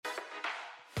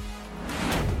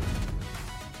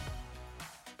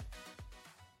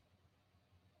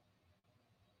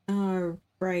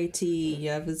Righty,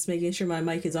 I was making sure my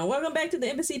mic is on. Welcome back to the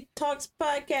Embassy Talks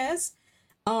podcast.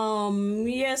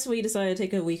 Yes, we decided to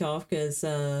take a week off because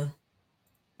I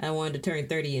wanted to turn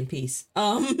 30 in peace.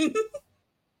 That's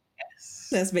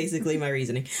basically my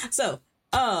reasoning. So,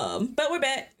 but we're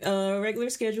back. Regular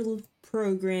scheduled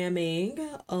programming.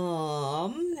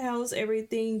 How's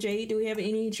everything, Jay? Do we have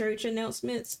any church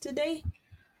announcements today?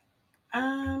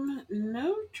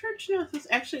 No church announcements.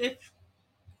 Actually, if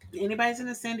anybody's in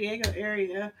the San Diego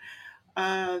area,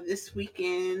 this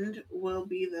weekend will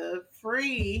be the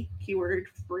free, keyword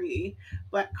free,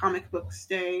 Black Comic Books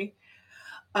Day,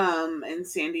 in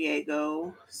San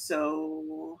Diego.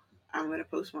 So I'm going to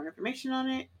post more information on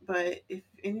it. But if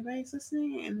anybody's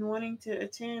listening and wanting to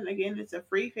attend, again, it's a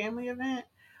free family event.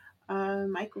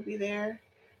 Mike will be there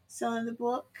selling the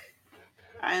book.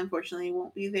 I unfortunately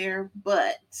won't be there,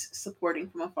 but supporting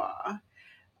from afar.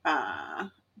 Uh,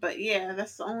 but yeah,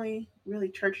 that's the only really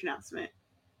church announcement.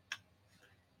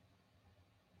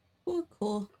 Cool,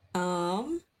 cool.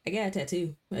 I got a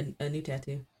tattoo, a new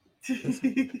tattoo.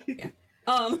 Yeah.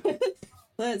 Um,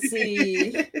 let's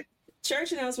see.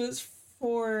 Church announcements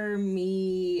for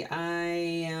me. I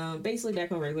am basically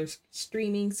back on regular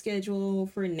streaming schedule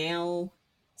for now.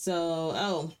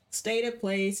 So, State of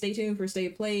Play. Stay tuned for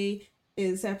State of Play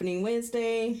is happening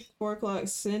Wednesday, 4 o'clock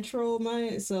Central.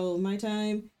 My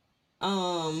time.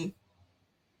 Um,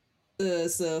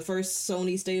 it's the first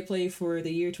Sony State of Play for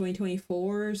the year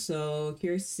 2024. So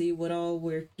curious to see what all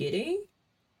we're getting.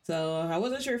 So I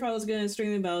wasn't sure if I was gonna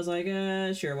stream it, but I was like,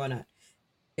 sure, why not?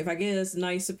 If I get a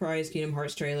nice surprise Kingdom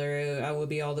Hearts trailer, I would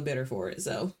be all the better for it.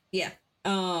 So yeah.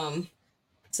 Um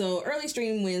so early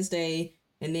stream Wednesday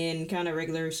and then kind of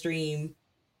regular stream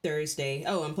Thursday.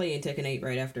 Oh, I'm playing Tekken 8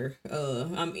 right after.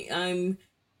 I'm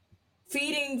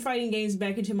feeding fighting games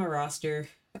back into my roster.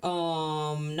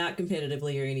 Not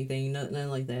competitively or anything, nothing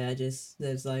like that. I just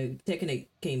there's like Tekken 8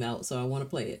 came out, so I want to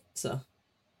play it. So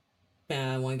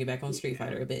I want to get back on Street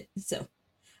Fighter a bit. So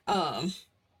um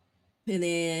and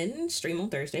then stream on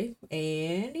Thursday.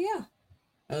 And yeah.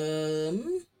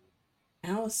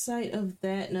 Outside of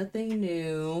that, nothing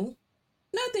new.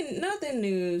 Nothing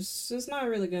new. It's not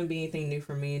really gonna be anything new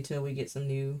for me until we get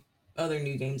some other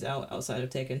new games outside of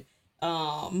Tekken.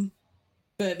 Um,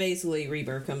 but basically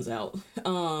Rebirth comes out.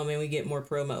 And we get more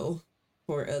promo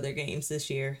for other games this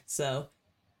year. So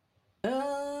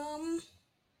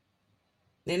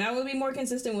and I will be more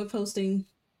consistent with posting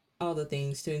all the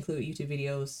things to include YouTube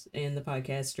videos and the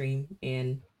podcast stream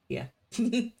and yeah.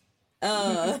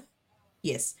 uh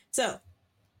yes. So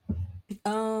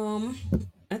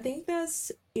I think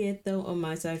that's it though on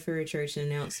my side for church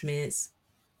announcements.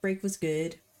 Break was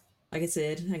good. Like I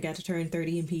said, I got to turn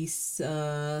 30 in peace,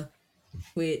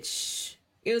 which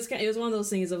it was one of those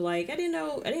things of like I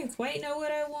didn't quite know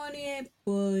what I wanted,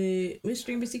 but Mr.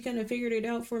 Embassy kind of figured it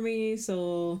out for me,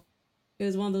 so it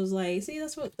was one of those like, see,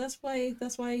 that's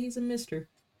why he's a mister.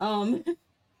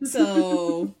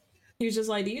 So he was just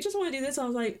like, do you just want to do this? I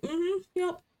was like,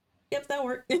 yep, that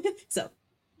worked. So,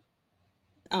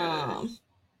 um,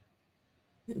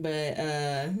 but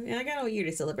yeah, I got all year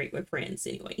to celebrate with friends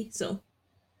anyway. So,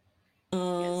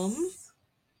 Yes.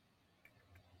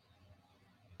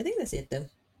 I think that's it though.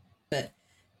 But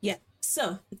yeah,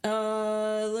 so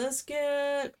let's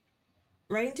get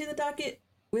right into the docket.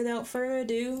 Without further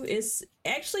ado, it's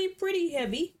actually pretty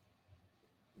heavy.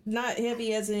 Not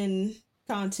heavy as in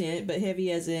content, but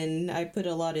heavy as in I put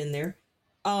a lot in there.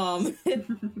 Um,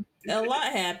 a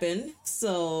lot happened,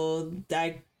 so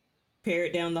I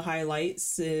pared down the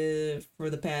highlights for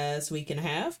the past week and a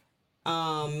half.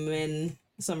 And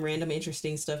some random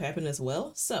interesting stuff happened as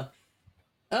well. So,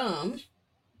 um,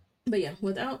 but yeah,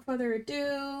 without further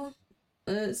ado,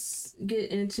 let's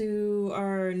get into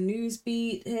our news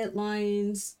beat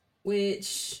headlines,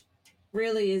 which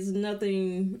really is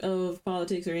nothing of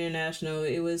politics or international.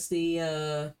 It was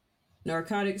the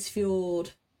narcotics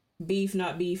fueled beef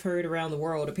not beef heard around the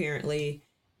world apparently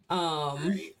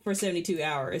Right. for 72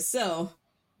 hours. So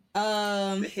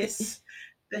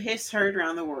The hiss heard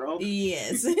around the world.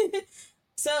 yes.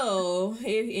 So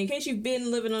in case you've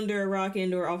been living under a rock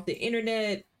and or off the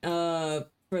internet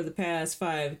for the past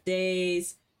 5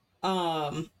 days,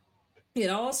 it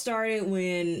all started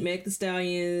when Meg the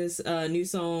Stallion's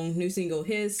new single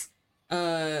Hiss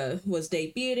was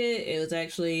debuted. It was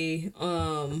actually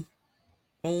on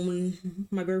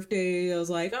my birthday. I was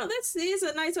like, oh, this is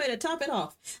a nice way to top it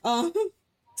off.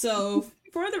 So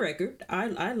for the record, I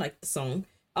like the song.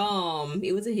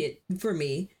 It was a hit for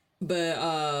me. But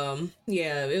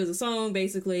yeah, it was a song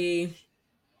basically.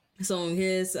 Song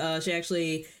Hiss. She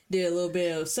actually did a little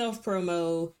bit of self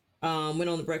promo went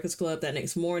on the Breakfast Club that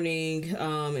next morning,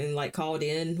 and like called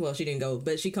in. Well, she didn't go,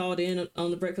 but she called in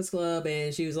on the Breakfast Club,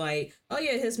 and she was like, "Oh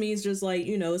yeah, his means just like,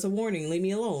 it's a warning, leave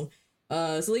me alone.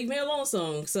 It's a leave me alone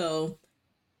song." So,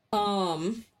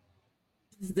 um,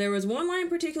 there was one line in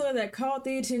particular that caught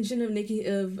the attention of Nicki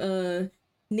Minaj,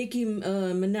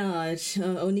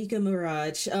 Onika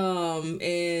Mirage. And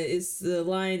it's the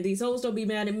line, "These hoes don't be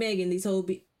mad at Megan. These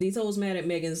hoes mad at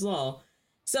Megan's Law."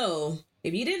 So,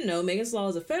 if you didn't know, Megan's Law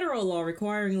is a federal law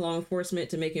requiring law enforcement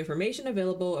to make information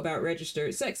available about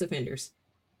registered sex offenders.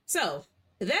 So,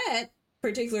 that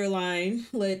particular line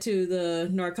led to the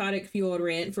narcotic fueled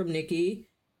rant from Nicki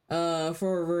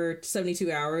for over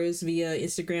 72 hours via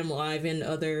Instagram Live and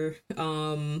other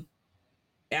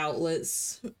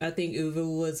outlets. I think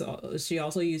Uvu she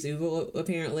also used Uvu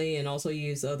apparently, and also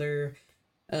used other,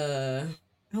 I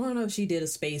don't know if she did a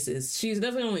Spaces. She's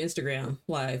definitely on Instagram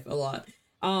Live a lot.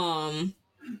 Um,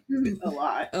 A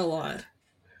lot. a lot.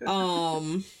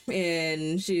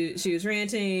 And she was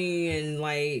ranting and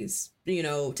like,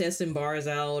 testing bars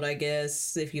out, I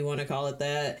guess, if you want to call it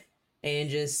that, and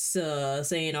just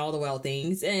saying all the wild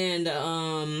things. And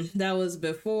that was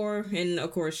before, and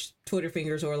of course Twitter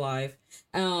fingers were live.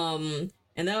 And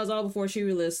that was all before she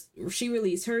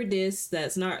released her diss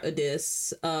that's not a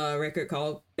diss record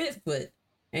called Bigfoot.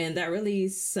 And that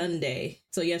released Sunday,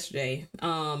 so yesterday.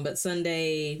 But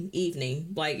Sunday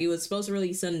evening, like it was supposed to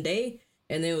release Sunday,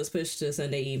 and then it was pushed to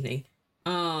Sunday evening.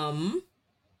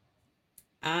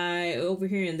 I over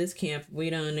here in this camp, we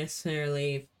don't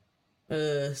necessarily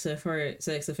separate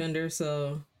sex offenders,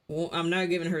 so I'm not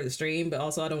giving her the stream, but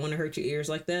also I don't want to hurt your ears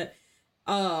like that.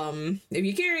 If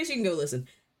you're curious, you can go listen.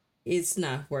 It's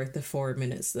not worth the 4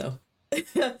 minutes though.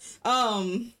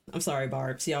 I'm sorry,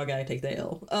 Barbs. Y'all gotta take the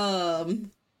L.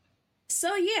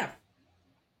 So yeah,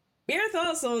 your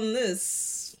thoughts on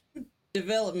this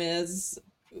development as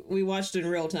we watched in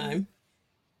real time?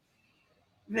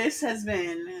 This has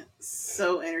been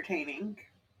so entertaining.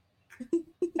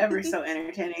 Ever so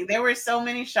entertaining. There were so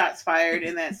many shots fired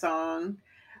in that song.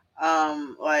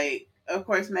 Like, of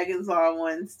course, Megan's Law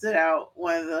one stood out,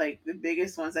 one of the like the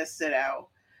biggest ones that stood out.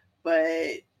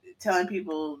 But telling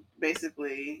people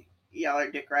basically, y'all are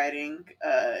dick riding.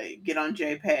 Get on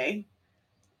JPay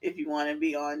if you want to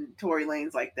be on Tory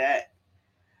Lanes like that.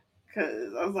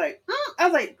 Cause I was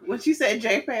like, when she said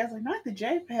JPay, I was like, not the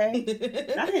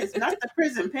JPay, not the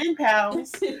prison pen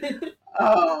pals.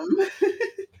 Um,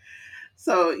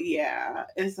 so yeah,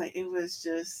 it's like it was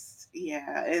just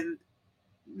yeah, and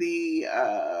the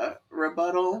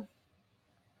rebuttal.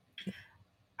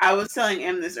 I was telling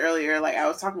Em this earlier, like I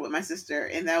was talking with my sister,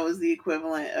 and that was the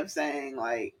equivalent of saying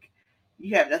like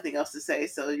you have nothing else to say,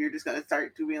 so you're just gonna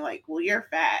start to being like, well, you're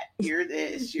fat, you're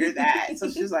this, you're that.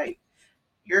 So she's like,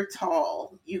 you're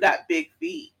tall, you got big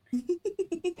feet,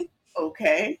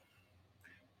 okay,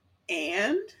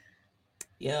 and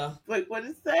Yeah. like, what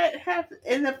does that have?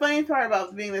 And the funny part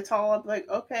about being the tall, I'm like,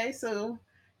 okay, so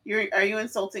are you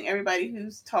insulting everybody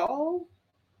who's tall?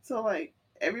 So like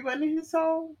everybody who's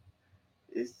tall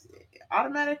is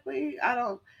automatically. I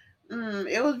don't.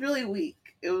 It was really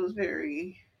weak. It was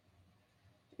very.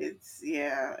 It's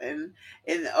yeah, and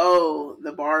oh,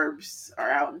 the Barbs are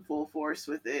out in full force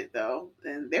with it though,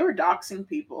 and they were doxing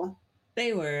people.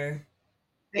 They were.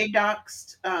 They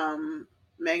doxed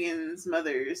Megan's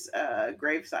mother's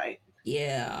gravesite.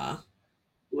 Yeah.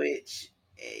 Which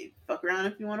fuck around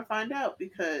if you want to find out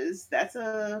because that's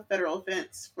a federal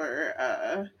offense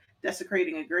for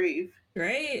desecrating a grave.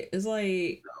 Right? It's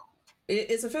like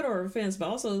it's a federal offense, but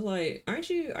also it's like,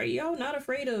 are y'all not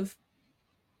afraid of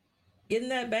getting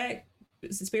that back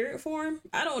spirit form?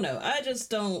 I don't know. I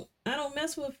don't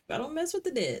mess with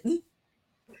the dead.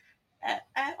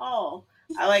 At all.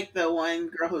 I like the one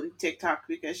girl on TikTok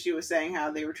because she was saying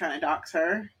how they were trying to dox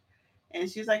her. And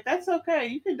she's like, that's okay.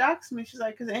 You can dox me. She's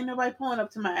like, because ain't nobody pulling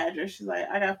up to my address. She's like,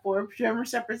 I got 4 German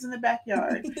Shepherds in the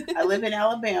backyard. I live in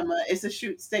Alabama. It's a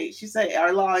shoot state. She said,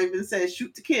 our law even says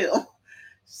shoot to kill.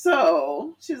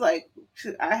 So she's like,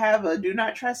 I have a do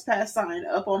not trespass sign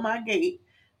up on my gate.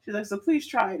 She's like, so please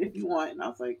try it if you want. And I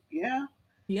was like, yeah.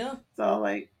 Yeah. So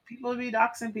like people be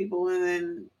doxing people and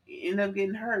then end up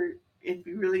getting hurt if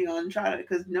you really on try to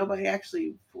because nobody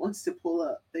actually wants to pull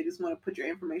up. They just want to put your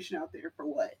information out there for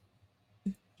what?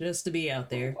 Just to be out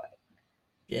there.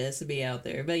 Just to be out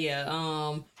there. But yeah,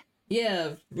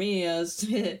 me, I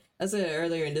said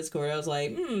earlier in Discord, I was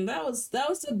like, that was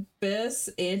the best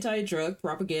anti-drug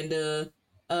propaganda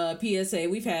PSA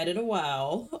we've had in a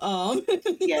while.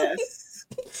 Yes.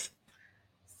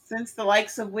 Since the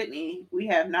likes of Whitney, we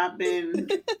have not been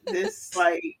this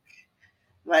like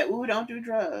ooh, don't do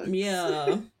drugs.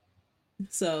 Yeah.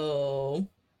 So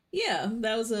yeah,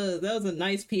 that was a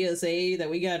nice PSA that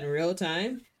we got in real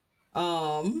time.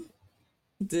 Um,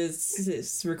 this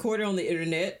is recorded on the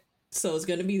internet, so it's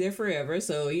gonna be there forever.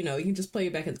 So you can just play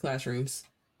it back in the classrooms.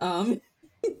 Um,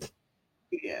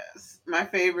 Yes. My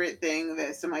favorite thing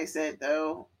that somebody said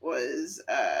though was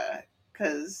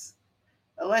because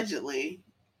allegedly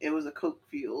it was a coke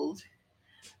fueled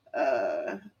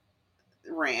uh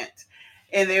rant.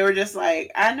 And they were just like,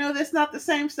 I know that's not the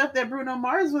same stuff that Bruno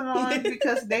Mars went on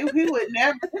because he would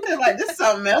never. They're like, this is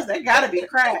something else. That got to be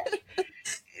crack.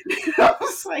 I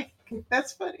was like,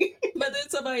 that's funny. but then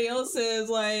somebody else says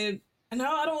like, no,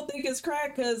 I don't think it's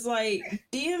crack because like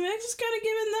DMX is kind of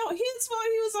giving out hints while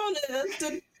he was on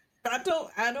it.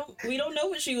 We don't know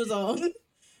what she was on.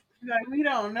 Like, we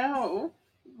don't know.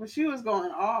 But she was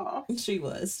going off. She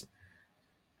was.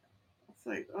 It's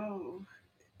like, oh.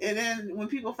 And then when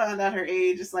people found out her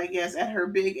age, it's like, yes, at her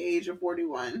big age of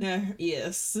 41.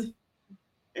 Yes.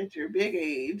 At your big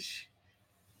age,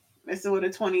 messing with a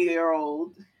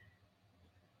 20-year-old.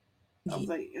 I was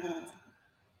like,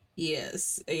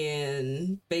 Yes,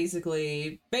 and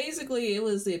basically, it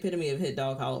was the epitome of hit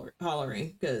dog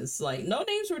hollering because like no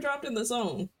names were dropped in the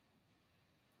song.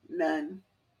 none.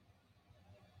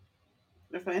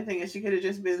 The funny thing is, she could have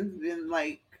just been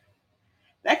like,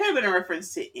 that could have been a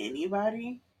reference to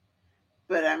anybody.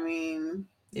 But I mean,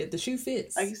 If the shoe like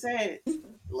fits. you said,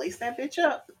 lace that bitch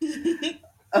up.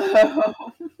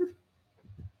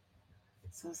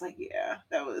 So it's like, yeah,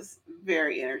 that was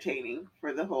very entertaining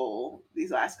for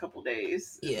these last couple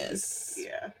days. Yes.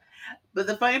 Yeah. But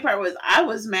the funny part was, I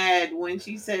was mad when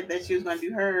she said that she was going to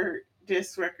do her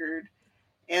disc record.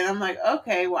 And I'm like,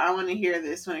 okay, well, I want to hear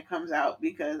this when it comes out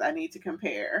because I need to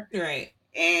compare. Right.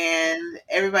 And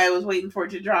everybody was waiting for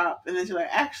it to drop. And then she's like,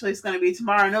 actually, it's going to be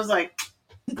tomorrow. And I was like,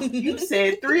 you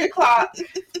said 3 o'clock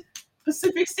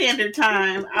Pacific Standard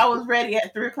Time. I was ready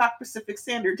at 3 o'clock Pacific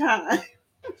Standard Time.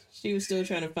 She was still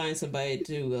trying to find somebody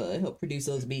to help produce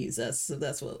those beats.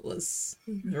 That's what was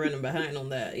running behind on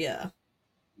that. Yeah.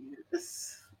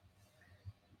 Yes.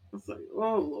 It's like,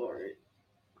 oh Lord,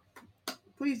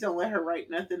 please don't let her write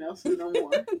nothing else no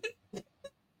more because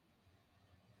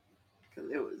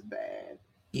it was bad.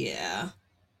 Yeah.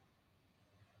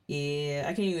 Yeah.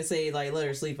 I can't even say like let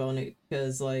her sleep on it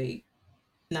because like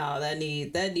no, that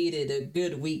needed a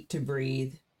good week to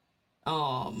breathe.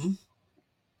 Um,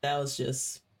 that was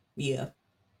just yeah.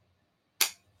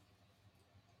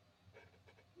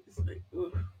 It's like,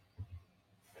 oof.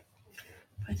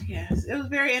 But yes, it was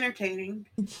very entertaining.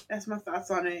 That's my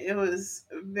thoughts on it. It was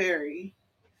very,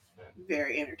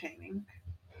 very entertaining.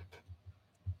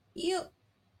 Yep.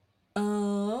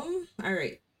 All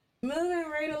right. Moving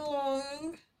right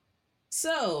along.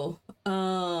 So,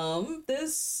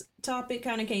 this topic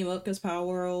kind of came up because Power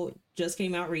World just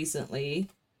came out recently.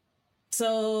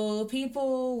 So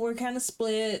people were kind of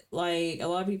split. Like a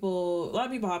lot of people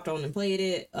hopped on and played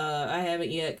it. I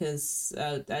haven't yet because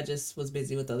I just was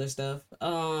busy with other stuff.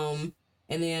 And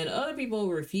then other people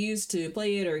refused to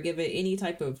play it or give it any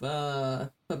type of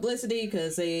publicity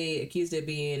because they accused it of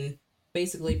being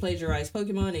basically plagiarized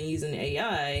Pokemon and using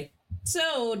AI.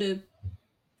 So to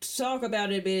talk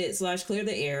about it a bit slash clear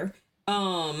the air.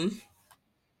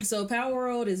 So Power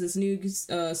World is this new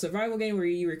survival game where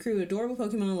you recruit adorable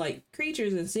Pokemon like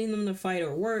creatures and send them to fight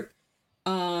or work.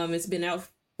 It's been out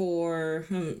for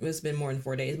it's been more than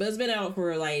 4 days, but it's been out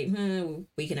for like a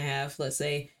week and a half, let's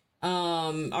say.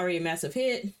 Already a massive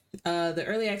hit. The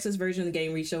early access version of the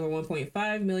game reached over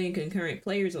 1.5 million concurrent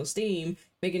players on Steam,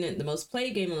 making it the most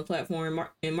played game on the platform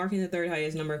and marking the third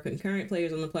highest number of concurrent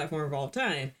players on the platform of all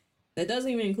time. That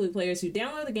doesn't even include players who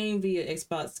download the game via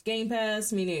Xbox Game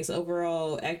Pass, meaning its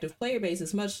overall active player base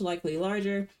is much likely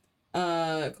larger.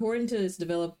 According to its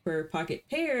developer Pocket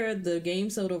Pair, the game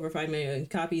sold over 5 million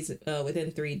copies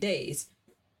within 3 days.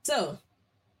 So,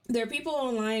 there are people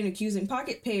online accusing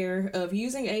Pocket Pair of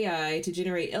using AI to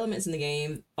generate elements in the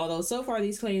game, although so far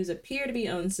these claims appear to be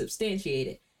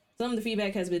unsubstantiated. Some of the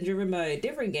feedback has been driven by a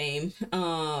different game,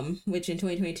 which in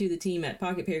 2022 the team at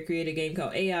Pocket Pair created a game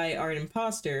called AI Art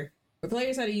Imposter, where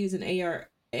players had to use an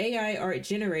AI art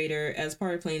generator as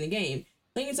part of playing the game,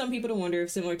 leading some people to wonder if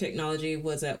similar technology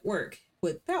was at work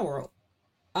with Power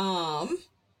World.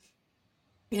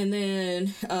 And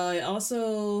then there's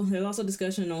also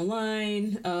discussion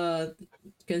online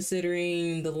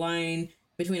considering the line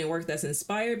between a work that's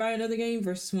inspired by another game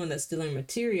versus one that's stealing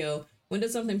material. When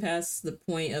does something pass the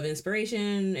point of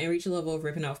inspiration and reach a level of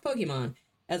ripping off Pokemon?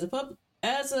 As of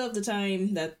the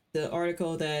time that the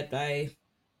article that I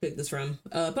picked this from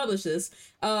published this,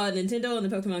 Nintendo and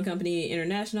the Pokemon Company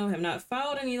International have not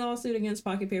filed any lawsuit against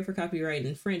Pocket Pair for copyright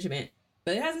infringement.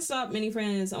 but it hasn't stopped many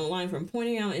friends online from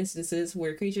pointing out instances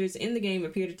where creatures in the game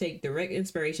appear to take direct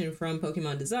inspiration from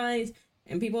Pokemon designs,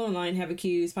 and people online have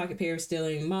accused Pocket Pair of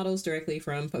stealing models directly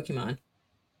from Pokemon.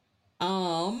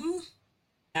 Um,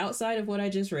 Outside of what I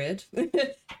just read,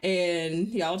 and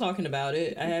y'all talking about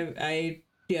it, I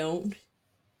don't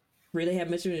really have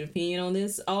much of an opinion on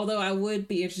this. Although I would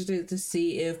be interested to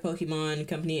see if Pokemon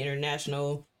Company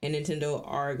International and Nintendo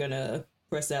are gonna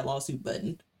press that lawsuit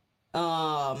button.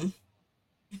 Um,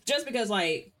 just because,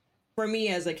 like, for me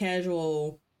as a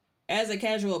casual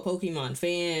Pokemon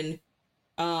fan,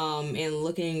 and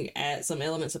looking at some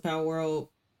elements of Power World,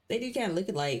 they do kind of look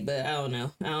alike, but I don't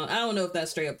know. I don't know if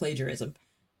that's straight up plagiarism.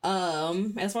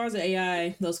 As far as the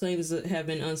AI, those claims have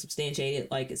been unsubstantiated,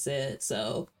 like it said.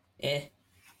 So, eh.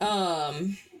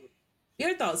 Um,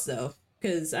 your thoughts though,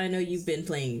 because I know you've been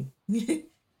playing.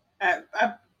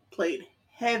 I played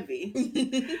heavy.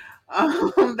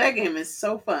 That game is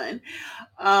so fun.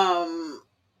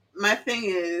 My thing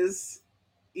is,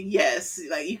 yes,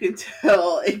 like you can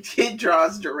tell it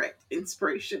draws direct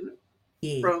inspiration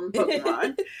Yeah. from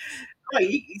Pokemon.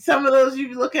 Like some of those,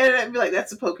 you look at it and be like,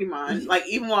 "That's a Pokemon." Like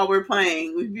even while we're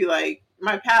playing, we'd be like,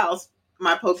 "My pals,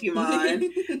 my Pokemon."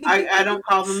 I don't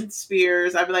call them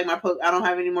spears. I'd be like, I don't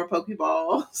have any more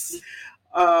Pokeballs."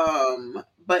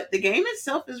 But the game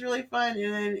itself is really fun,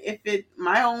 and then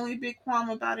my only big qualm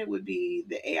about it would be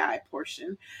the AI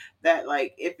portion. That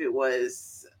like if it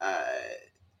was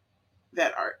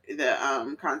that art,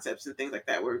 the concepts and things like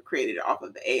that were created off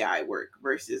of the AI work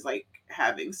versus like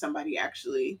having somebody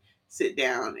actually sit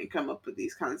down and come up with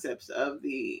these concepts of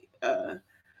the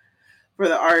for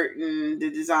the art and the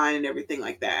design and everything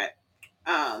like that.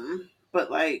 But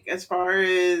like as far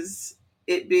as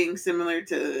it being similar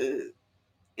to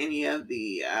any of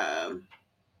the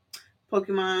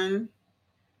Pokemon,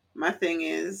 my thing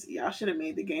is y'all should have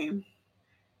made the game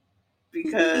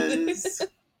because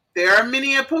there are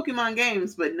many Pokemon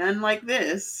games, but none like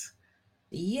this.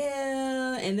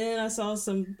 Yeah, and then I saw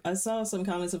some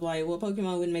comments of like, well,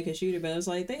 Pokemon wouldn't make a shooter, but it's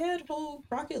like they had whole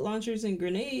rocket launchers and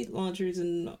grenade launchers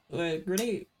and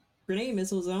grenade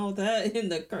missiles and all that in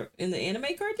the anime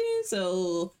cartoon.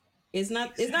 So it's not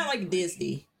like Exactly.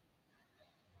 Disney.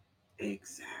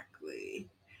 Exactly.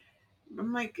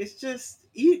 I'm like, it's just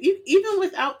you. Even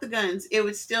without the guns, it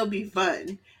would still be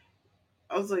fun.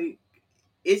 I was like,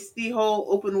 it's the whole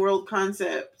open world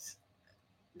concept,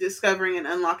 discovering and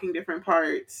unlocking different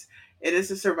parts. It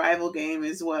is a survival game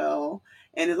as well,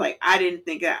 and it's like I didn't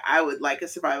think that I would like a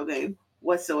survival game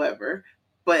whatsoever,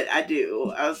 but I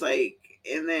do. I was like,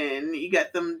 and then you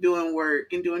got them doing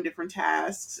work and doing different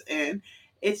tasks, and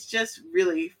it's just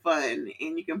really fun,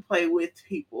 and you can play with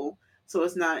people. So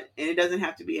it's not, and it doesn't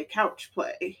have to be a couch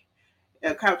play,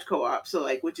 a couch co-op. So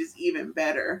like, which is even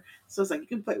better. So it's like you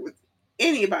can play with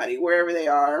anybody wherever they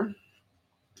are.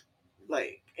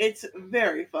 Like it's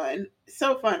very fun,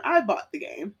 so fun. I bought the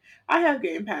game. I have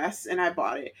Game Pass and I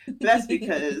bought it, but that's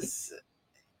because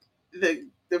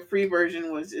the free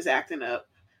version was just acting up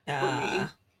for me.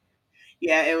 Ah,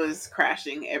 Yeah, it was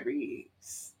crashing every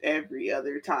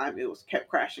other time. It was kept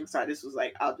crashing, so I just was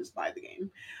like, I'll just buy the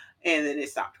game, and then it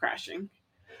stopped crashing.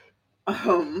 So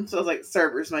I was like,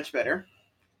 server's much better.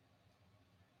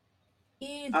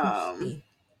 Um, interesting.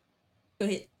 Go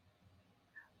ahead.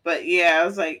 but yeah, I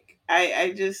was like,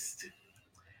 I just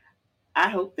I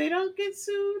hope they don't get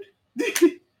sued.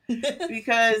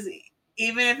 Because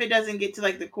even if it doesn't get to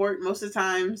like the court, most of the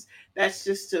times that's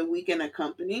just to weaken a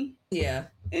company Yeah.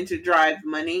 and to drive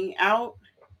money out.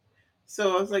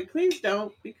 So I was like, please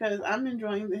don't, because I'm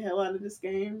enjoying the hell out of this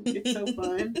game. It's so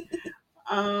fun.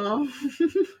 Um,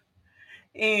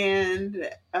 and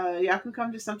y'all can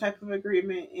come to some type of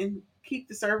agreement and keep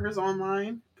the servers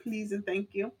online, please and thank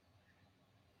you.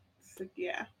 So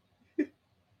yeah,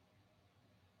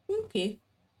 Okay.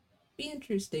 Be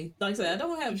interesting. Like I said, I but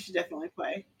don't you have should definitely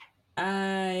play.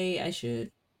 I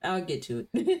should. I'll get to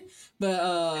it.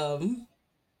 But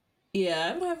yeah,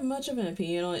 I don't have much of an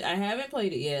opinion on it. I haven't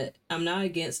played it yet. I'm not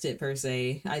against it per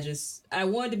se. I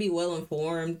wanted to be well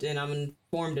informed, and I'm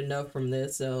informed enough from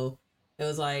this, so it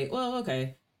was like, well,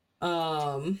 okay.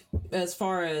 As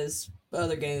far as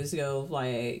other games go,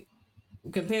 like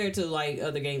compared to like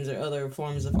other games or other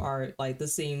forms of art, like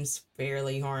this seems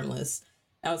fairly harmless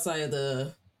outside of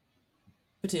the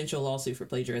potential lawsuit for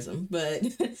plagiarism. But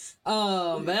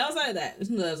outside of that,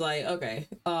 I was like, okay,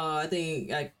 I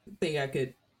think I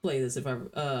could play this if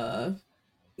I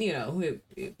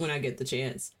when I get the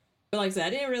chance. But like I said, I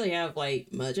didn't really have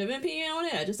like much of an opinion on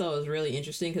it. I just thought it was really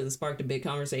interesting because it sparked a big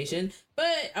conversation.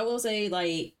 But I will say,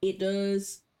 like, there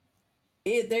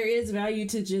is value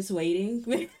to just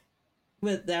waiting.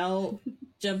 without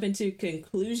jumping to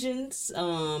conclusions,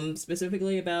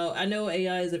 specifically about, I know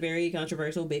AI is a very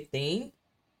controversial big thing.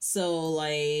 So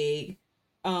like,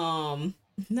 um,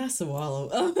 not swallow.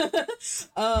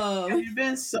 Have um, you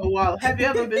been so wallowed? Have you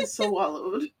ever been so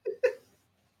wallowed?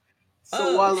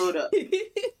 So uh, wallowed up.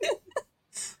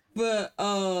 but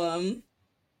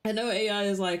I know AI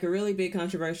is like a really big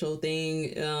controversial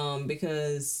thing,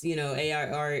 because you know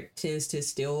AI art tends to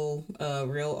steal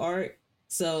real art.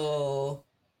 So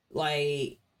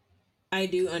like I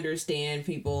do understand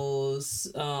people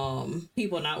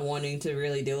not wanting to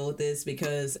really deal with this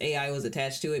because AI was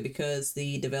attached to it because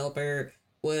the developer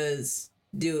was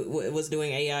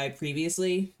doing AI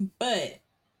previously, but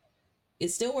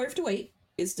it's still worth to wait.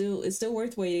 It's still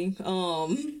worth waiting.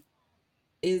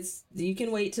 It's you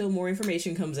can wait till more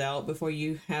information comes out before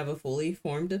you have a fully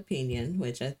formed opinion,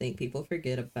 which I think people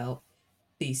forget about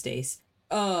these days.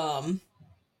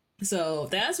 So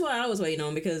that's what I was waiting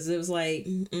on because it was like,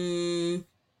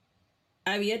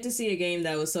 I've yet to see a game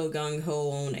that was so gung ho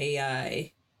on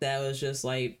AI that was just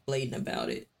like blatant about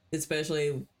it,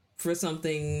 especially for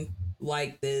something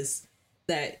like this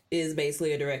that is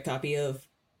basically a direct copy of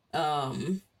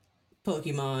um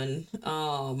Pokemon.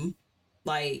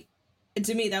 Like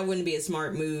to me, that wouldn't be a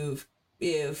smart move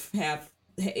if half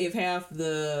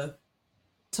the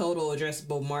total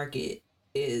addressable market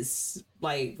is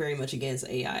like very much against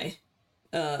AI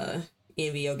in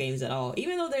video games at all.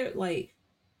 Even though they're like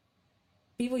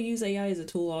people use AI as a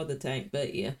tool all the time,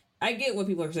 but yeah. I get what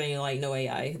people are saying, like no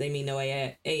AI. They mean no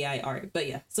AI art. But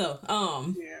yeah. So,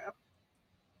 Yeah.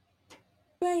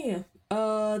 but yeah.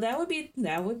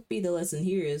 That would be the lesson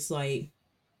here is like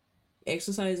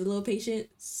exercise a little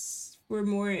patience for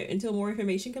more until more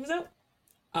information comes out.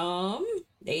 Um,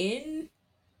 and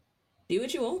do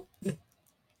what you want.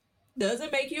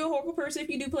 Doesn't make you a horrible person if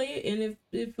you do play it, and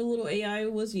if a little AI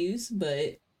was used,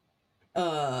 but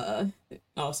uh,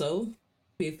 also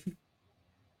if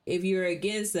if you're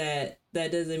against that,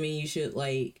 that doesn't mean you should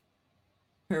like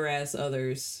harass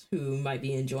others who might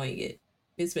be enjoying it,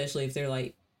 especially if they're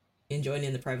like enjoying it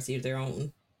in the privacy of their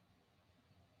own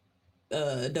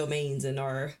domains and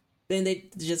are then they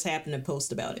just happen to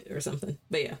post about it or something.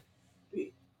 But yeah.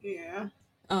 Yeah.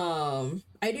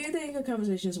 I do think a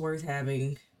conversation is worth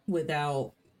having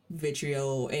without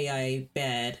vitriol, AI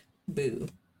bad, boo.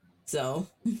 So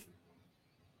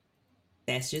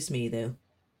that's just me though.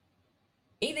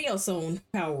 Anything else on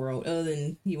Power World other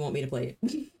than you want me to play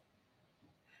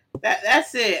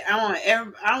That's it. I want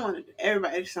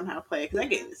everybody to somehow play it because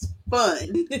that game is fun,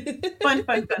 fun, it?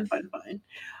 fun, fun, fun,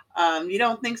 fun. You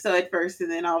don't think so at first, and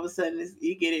then all of a sudden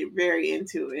you get it very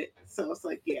into it. So it's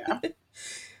like, yeah,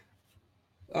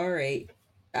 All right.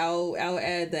 I'll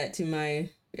add that to my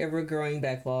ever growing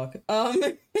backlog.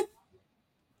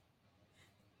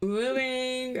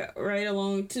 Moving right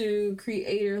along to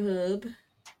Creator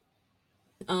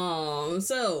Hub.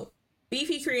 So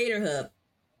Beefy Creator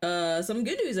Hub. Some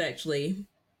good news actually.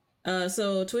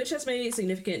 So Twitch has made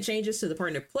significant changes to the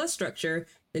Partner Plus structure.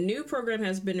 The new program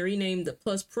has been renamed the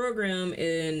Plus program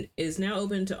and is now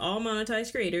open to all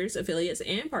monetized creators, affiliates,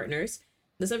 and partners.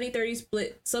 The 70-30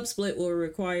 split will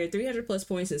require 300 plus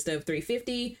points instead of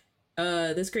 350.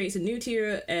 This creates a new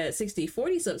tier at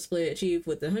 60-40 sub split achieved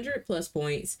with 100 plus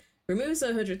points. Removes the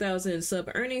 100,000 sub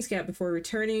earnings cap before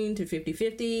returning to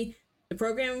 50-50. The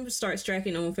program starts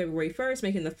tracking on February 1st,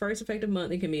 making the first effective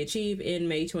month it can be achieved in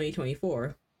May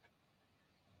 2024.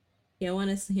 Y'all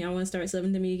wanna start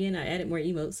subbing to me again? I added more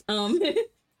emotes.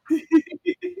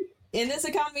 In this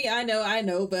economy, I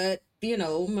know, but you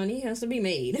know, money has to be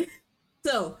made.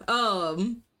 So,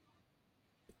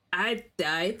 I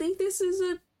think this is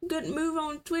a good move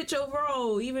on Twitch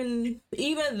overall, even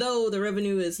though the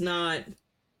revenue is not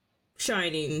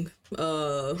shining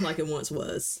like it once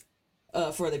was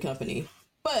for the company.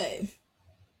 But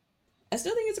I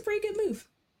still think it's a pretty good move.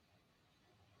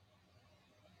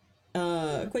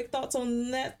 Quick thoughts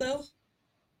on that though?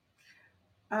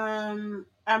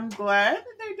 I'm glad that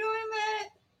they're doing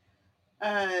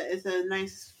that. It's a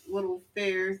nice little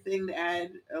fair thing to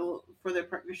add for their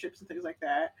partnerships and things like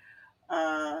that.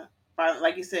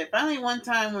 Like you said, finally one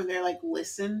time where they're like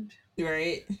listened,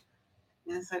 Right. and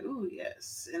it's like, ooh,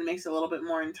 yes, and it makes it a little bit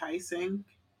more enticing.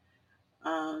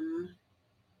 Um,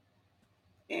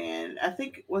 and I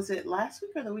think was it last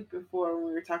week or the week before when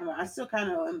we were talking about. I still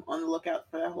kind of am on the lookout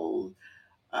for that whole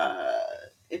uh,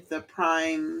 if the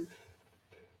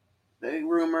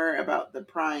rumor about the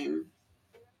Prime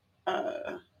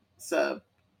uh, sub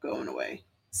going away.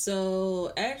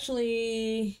 So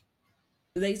actually,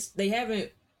 they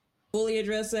haven't fully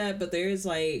addressed that, but there is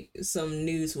like some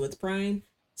news with Prime.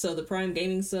 So the Prime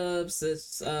Gaming subs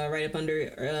is right up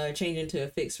under changing to a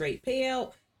fixed rate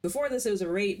payout. Before this, it was a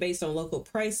rate based on local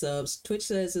price subs. Twitch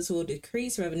says this will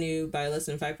decrease revenue by less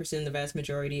than 5% in the vast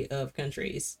majority of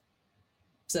countries.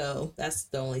 So that's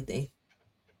the only thing.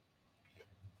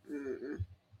 Mm-mm.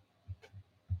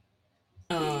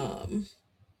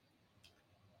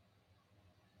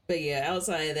 But yeah,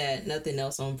 outside of that, nothing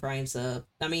else on Prime sub.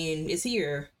 I mean, it's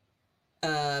here,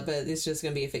 but it's just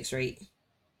gonna be a fixed rate.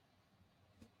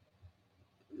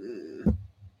 Mm.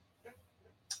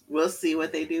 We'll see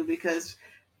what they do because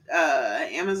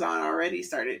Amazon already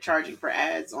started charging for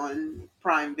ads on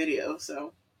Prime Video.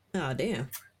 So Oh damn.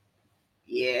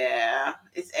 yeah,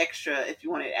 it's extra if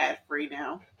you want it ad free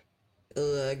now.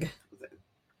 Ugh.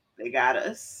 They got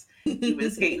us. You've been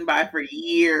skating by for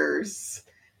years,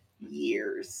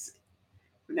 years.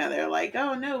 Now they're like,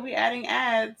 oh no, we adding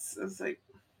ads. It's like,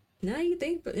 Now you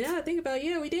think, now I think about it,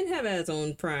 yeah, we didn't have ads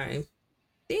on Prime.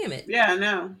 Damn it. yeah,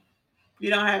 no, you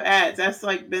don't have ads. That's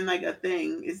like been like a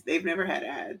thing. Is they've never had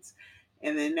ads,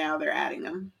 and then now they're adding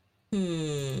them.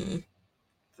 Hmm.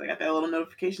 So I got that little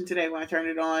notification today when I turned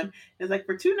it on. It's like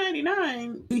for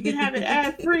 $2.99, you can have it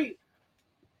ad free.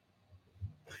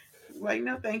 Like,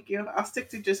 no, thank you. I'll stick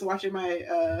to just watching my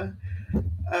uh,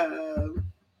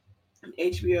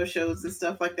 HBO shows and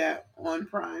stuff like that on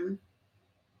Prime.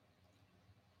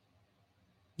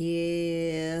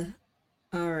 Yeah.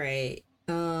 All right.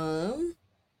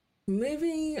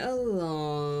 Moving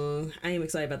along. I am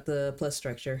excited about the plus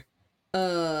structure.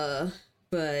 But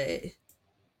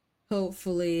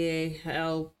hopefully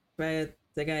I'll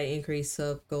they got increase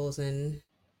sub goals and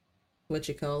what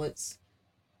you call it.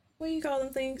 What do you call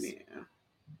them things? Yeah.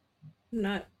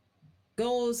 Not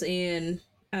goals and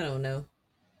I don't know.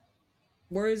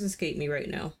 Words escape me right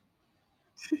now.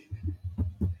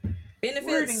 Benefits.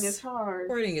 Wording is hard.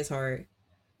 Wording is hard.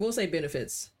 We'll say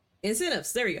benefits.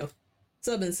 Incentives. There we go.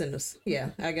 Sub incentives.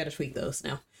 Yeah, I gotta tweak those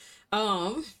now.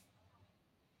 All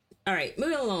right,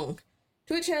 moving along.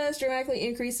 Twitch has dramatically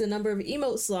increased the number of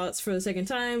emote slots for the second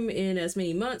time in as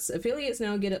many months. Affiliates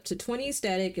now get up to 20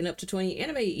 static and up to 20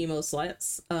 anime emote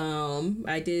slots.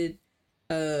 I did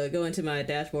go into my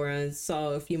dashboard and saw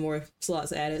a few more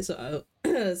slots added, so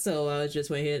so I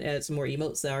just went ahead and added some more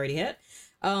emotes that I already had.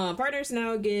 Partners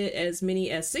now get as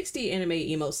many as 60 anime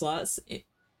emote slots.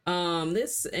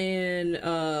 This and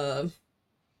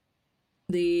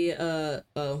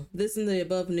this and the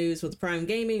above news with Prime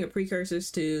Gaming are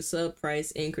precursors to sub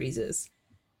price increases.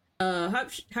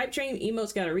 Hype Train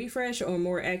emotes got a refresh, or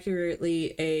more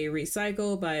accurately, a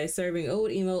recycle by serving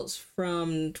old emotes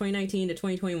from 2019 to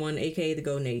 2021, aka the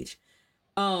Golden Age.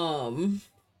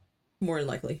 More than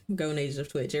likely, Golden Age of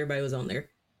Twitch. Everybody was on there.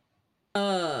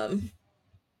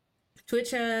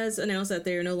 Twitch has announced that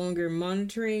they are no longer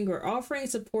monitoring or offering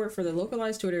support for the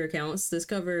localized Twitter accounts. This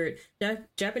covered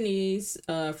Japanese,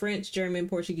 French, German,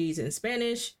 Portuguese, and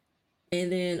Spanish. And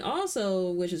then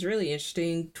also, which is really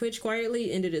interesting, Twitch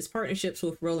quietly ended its partnerships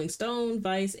with Rolling Stone,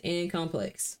 Vice, and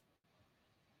Complex.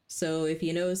 So if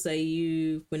you notice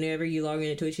that whenever you log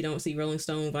into Twitch, you don't see Rolling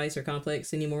Stone, Vice, or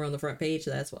Complex anymore on the front page,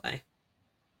 that's why.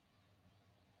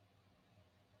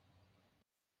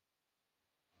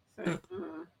 So,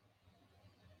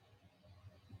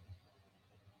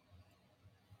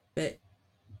 But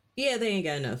yeah, they ain't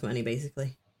got enough money,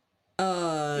 basically.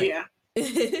 yeah.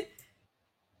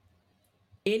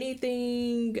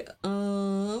 Anything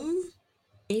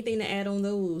anything to add on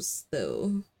those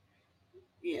though?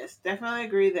 Yes, definitely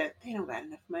agree that they don't got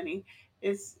enough money.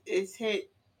 It's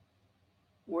hit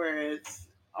where it's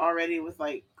already with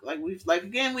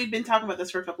we've been talking about this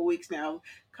for a couple weeks now,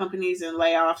 companies and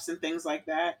layoffs and things like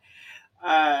that.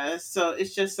 So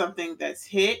it's just something that's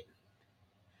hit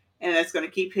and that's going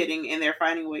to keep hitting, and they're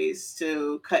finding ways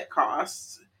to cut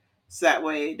costs so that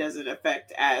way it doesn't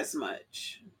affect as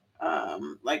much,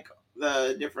 like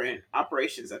the different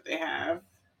operations that they have.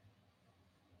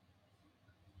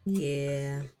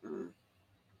 Yeah, Mm.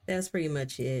 that's pretty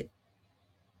much it.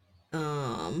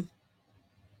 Um,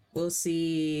 we'll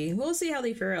see how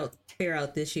they fare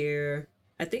out this year.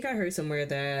 I think I heard somewhere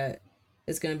that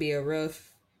it's gonna be a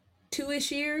rough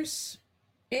 2-ish years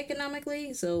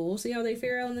economically. So we'll see how they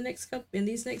fare out in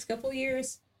these next couple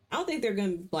years. I don't think they're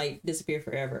gonna like disappear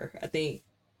forever. I think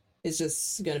it's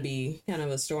just gonna be kind of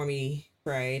a stormy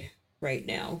ride right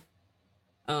now.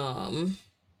 Um,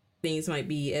 things might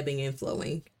be ebbing and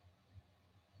flowing.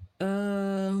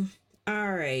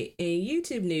 All right. In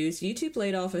YouTube news, YouTube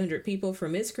laid off 100 people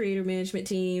from its creator management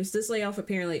teams. This layoff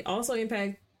apparently also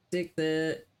impacted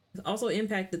the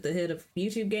head of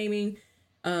YouTube gaming,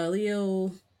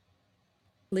 Leo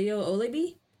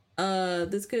Olebi.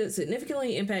 This could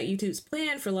significantly impact YouTube's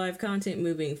plan for live content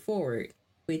moving forward,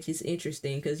 which is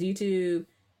interesting because YouTube,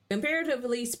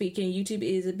 comparatively speaking, YouTube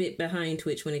is a bit behind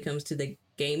Twitch when it comes to the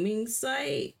gaming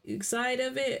side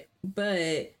of it.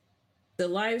 But the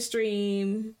live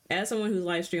stream, as someone who's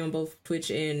live streamed on both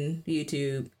Twitch and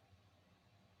YouTube,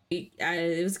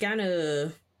 it was kind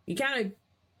of, you kind of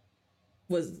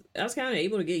I was kind of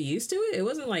able to get used to it. It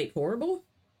wasn't like horrible.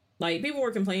 Like, people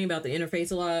were complaining about the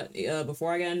interface a lot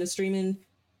before I got into streaming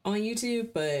on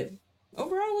YouTube, but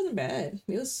overall it wasn't bad.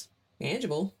 It was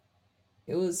manageable.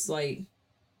 It was like,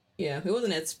 yeah, it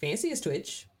wasn't as fancy as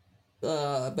Twitch,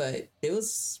 but it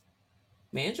was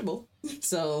manageable.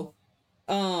 So,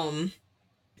 but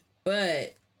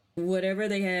whatever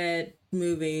they had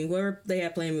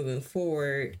planned moving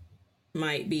forward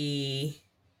might be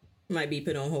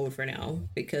put on hold for now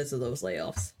because of those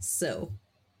layoffs. So,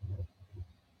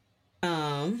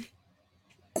 and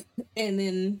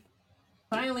then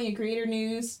finally in creator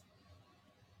news,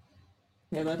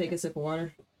 yeah, I'll take a sip of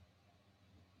water.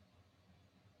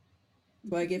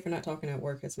 What I get for not talking at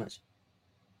work as much.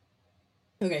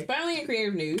 Okay, finally in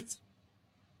creative news,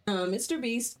 Mr.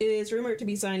 Beast is rumored to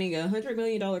be signing a $100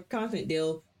 million content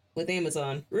deal with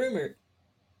Amazon. Rumored.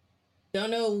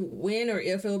 Don't know when or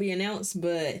if it'll be announced,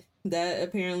 but that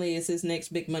apparently is his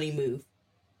next big money move.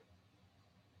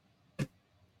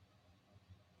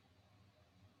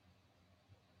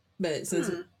 But since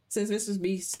Mr.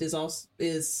 Beast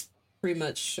is pretty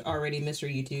much already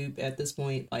Mr. YouTube at this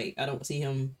point, like, I don't see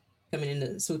him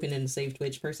swooping in to save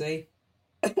Twitch per se.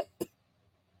 I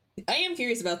am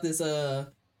curious about this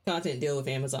content deal with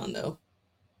Amazon though,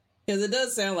 because it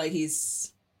does sound like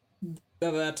he's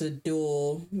about to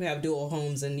have dual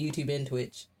homes in YouTube and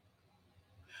Twitch.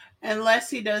 Unless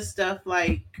he does stuff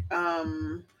like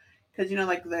because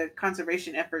like the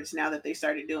conservation efforts now that they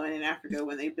started doing in Africa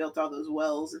when they built all those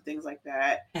wells and things like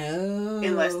that. Oh.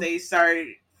 Unless they started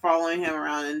following him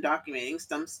around and documenting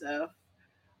some stuff.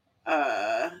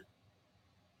 Because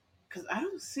I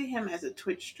don't see him as a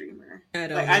Twitch streamer.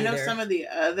 I know some of the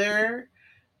other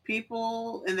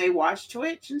people and they watch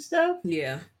Twitch and stuff.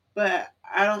 Yeah. But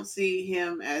I don't see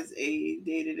him as a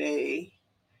day-to-day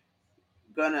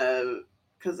gonna.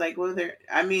 Because, I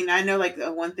know,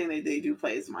 the one thing that they do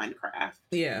play is Minecraft.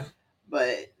 Yeah.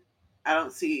 But I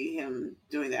don't see him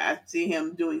doing that. I see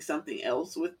him doing something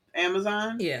else with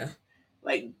Amazon. Yeah.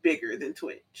 Bigger than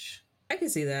Twitch. I can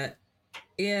see that.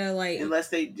 Yeah, unless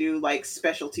they do,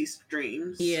 specialty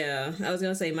streams. Yeah, I was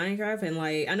gonna say Minecraft, and,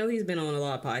 I know he's been on a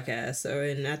lot of podcasts,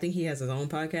 and I think he has his own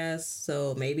podcast,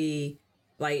 so maybe,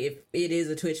 if it is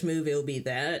a Twitch move, it'll be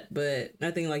that, but I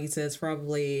think, like he says, it's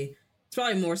probably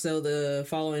more so the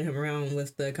following him around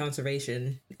with the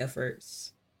conservation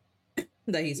efforts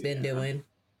that he's been doing.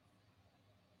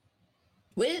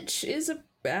 Which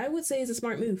I would say is a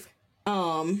smart move.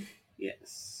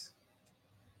 Yes.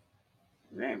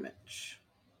 Very much.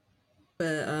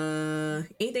 But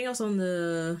anything else on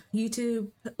the YouTube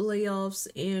layoffs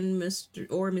and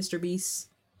Mr. Beast's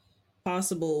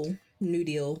possible new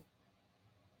deal?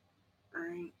 All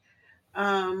right.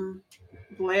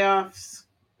 Layoffs.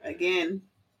 Again,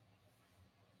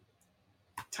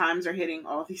 times are hitting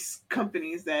all these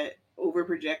companies that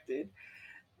overprojected.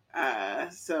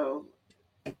 So,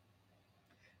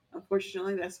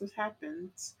 unfortunately, that's what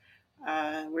happens.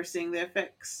 We're seeing the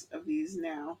effects of these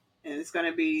now. And this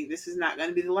is not going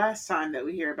to be the last time that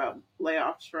we hear about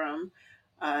layoffs from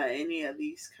any of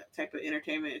these type of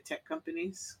entertainment and tech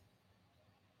companies.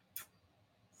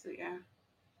 So, yeah.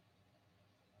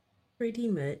 Pretty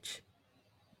much.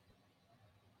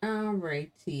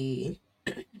 Alrighty.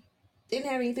 Didn't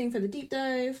have anything for the deep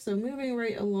dive, so moving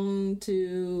right along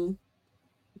to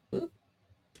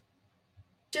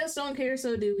Just Don't Care,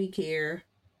 So Do We Care.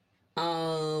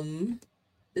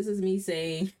 This is me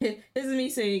saying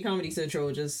Comedy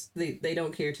Central just they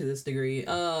don't care to this degree.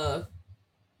 Jon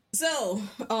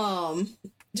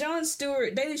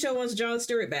Stewart, Daily Show wants Jon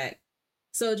Stewart back.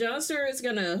 So Jon Stewart is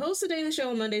gonna host the Daily Show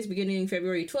on Mondays beginning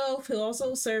February 12th. He'll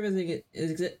also serve as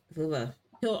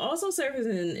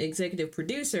an executive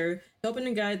producer, helping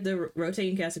to guide the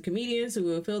rotating cast of comedians who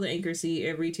will fill the anchor seat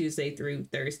every Tuesday through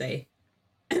Thursday.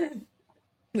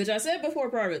 Which I said before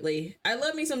privately, I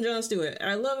love me some Jon Stewart.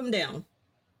 I love him down.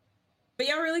 But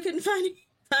y'all really couldn't find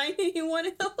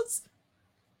anyone else?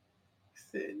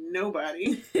 Said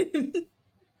nobody.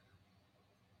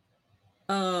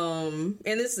 And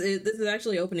this is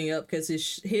actually opening up because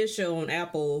his show on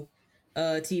Apple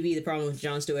TV, The Problem with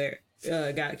Jon Stewart,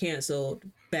 got canceled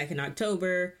back in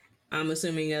October. I'm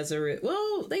assuming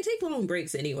they take long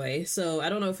breaks anyway, so I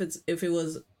don't know if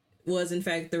it was in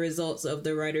fact the results of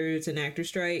the writers and actors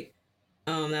strike,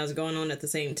 that was going on at the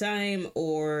same time,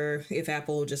 or if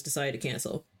Apple just decided to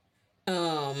cancel.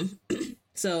 Um,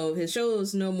 so his show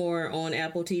is no more on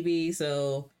Apple TV.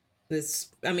 So this,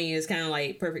 I mean, it's kind of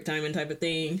like perfect timing type of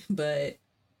thing. But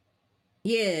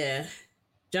yeah,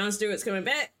 Jon Stewart's coming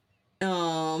back.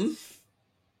 Um,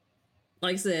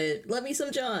 like I said, love me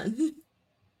some John.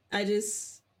 I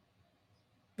just,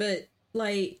 but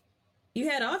like, you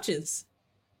had options.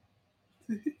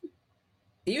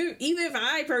 You, even if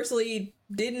I personally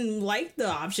didn't like the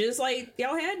options, like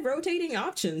y'all had rotating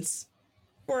options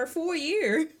for a full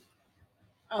year.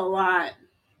 A lot.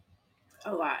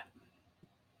 A lot.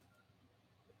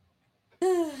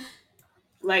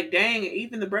 Like, dang,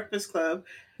 even the Breakfast Club,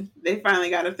 they finally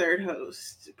got a third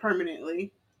host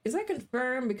permanently. Is that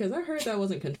confirmed? Because I heard that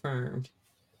wasn't confirmed.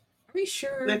 Are we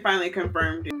sure? They finally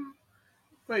confirmed it.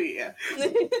 But yeah,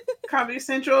 Comedy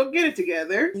Central, get it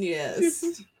together.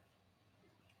 Yes.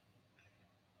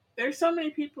 There's so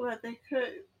many people that they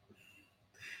could.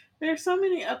 There's so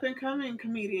many up and coming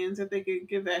comedians that they could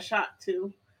give that shot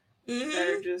to that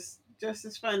are Mm-hmm. just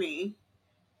as funny.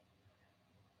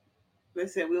 They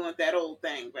said we want that old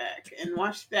thing back, and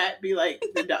watch that be like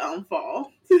the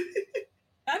downfall.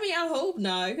 I mean, I hope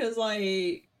not, because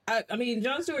like, I mean,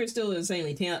 Jon Stewart's still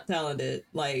insanely talented.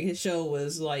 Like his show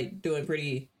was like doing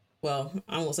pretty well.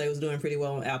 I won't say it was doing pretty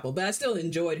well on Apple, but I still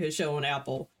enjoyed his show on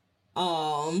Apple.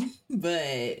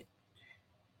 But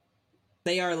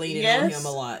they are leaning on him a Yes,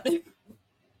 lot.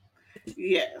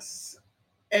 yes.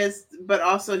 As but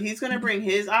also he's gonna bring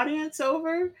his audience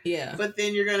over, Yeah, but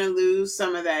then you're gonna lose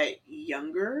some of that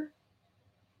younger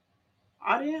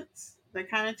audience that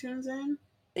kind of tunes in.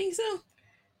 think so.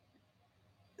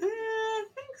 I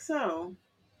think so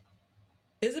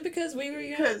Is it because we were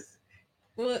young? because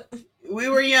What? we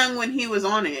were young when he was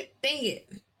on it, Dang it!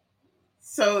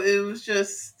 so it was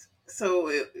just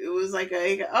it was like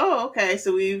a oh okay,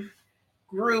 so we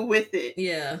grew with it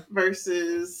Yeah.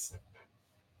 versus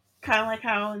kind of like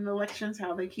how in the elections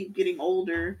how they keep getting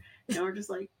older and we're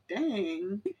just like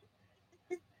dang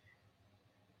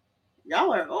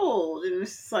y'all are old, and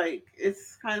it's just like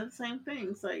it's kind of the same thing.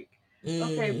 It's like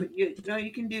okay, Mm. but you know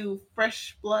you can do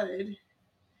fresh blood,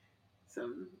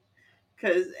 some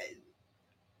because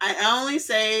I only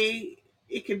say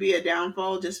it could be a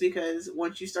downfall just because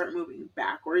once you start moving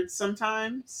backwards,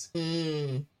 sometimes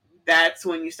Mm. that's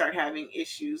when you start having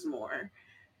issues more.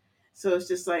 So it's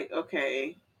just like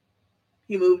okay,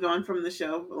 he moved on from the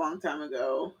show a long time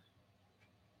ago.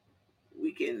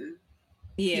 We can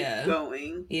keep Yeah.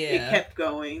 going. It Yeah. kept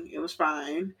going. It was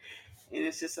fine, and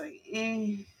it's just like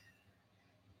eh.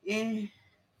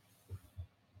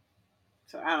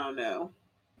 So I don't know.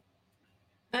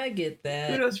 I get that.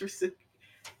 Kudos for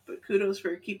but kudos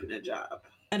for keeping a job,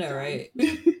 I know, John. right?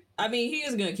 I mean, he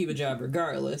is gonna keep a job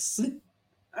regardless.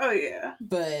 Oh yeah.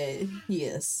 But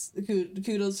yes,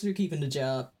 kudos for keeping the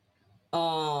job.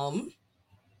 Um,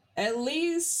 at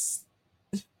least,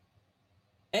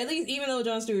 at least, even though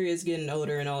Jon Stewart is getting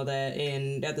older and all that,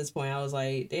 and at this point, I was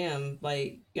like, damn,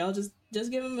 like y'all just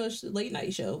give him a late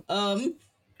night show.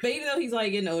 But even though he's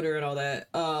like getting older and all that,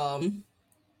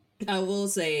 I will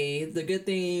say the good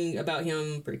thing about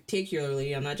him,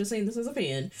 particularly, I'm not just saying this as a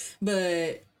fan,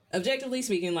 but objectively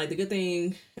speaking, like the good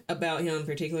thing about him,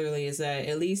 particularly, is that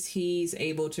at least he's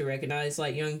able to recognize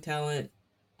like young talent,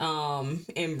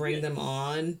 and bring them Yes.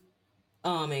 on,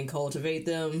 and cultivate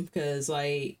them. Because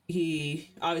like he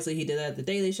did that at the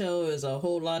Daily Show. There's a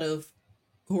whole lot of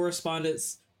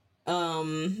correspondence,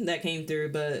 that came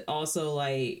through, but also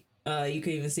like you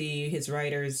can even see his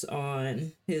writers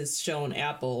on his show on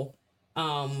Apple,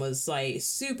 was like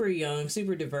super young,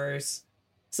 super diverse.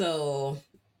 So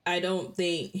I don't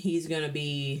think he's gonna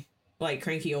be like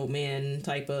cranky old man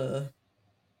type of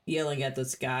yelling at the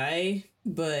sky.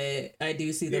 But Yeah. I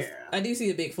do see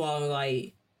the big flaw in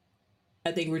like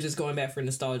I think we're just going back for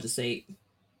nostalgia's sake.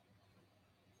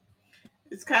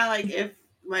 It's kind of like if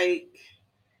like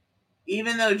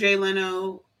even though Jay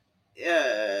Leno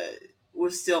uh,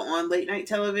 was still on late night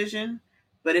television,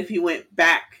 but if he went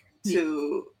back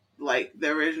to like the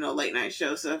original late night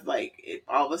show, so if like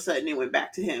all of a sudden it went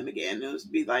back to him again, it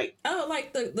would be like, Oh,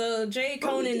 like the J but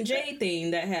we Conan did that. J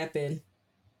thing that happened.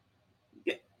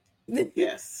 Yeah.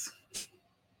 Yes.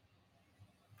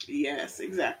 Yes,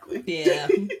 exactly. Yeah.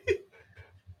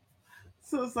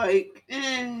 So it's like,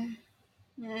 get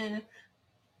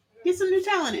some new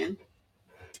talent in.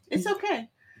 It's okay. Like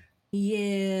I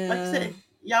Yeah, said,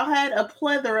 y'all had a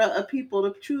plethora of people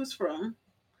to choose from.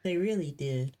 they really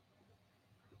did.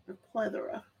 A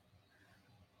plethora.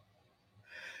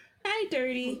 Hi,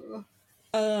 Dirty.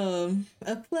 A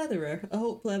plethora, a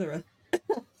whole plethora.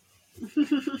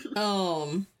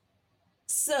 Um,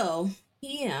 So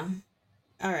yeah,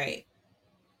 all right.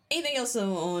 Anything else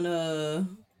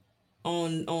on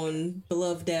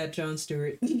beloved dad Jon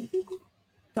Stewart,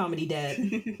 comedy dad?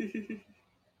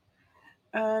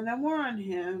 No more on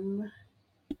him.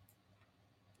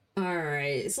 All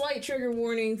right, slight trigger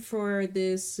warning for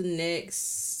this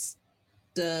next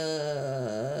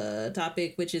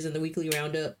topic, which is in the weekly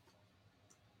roundup.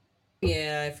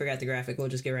 Yeah, I forgot the graphic. We'll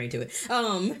just get right into it.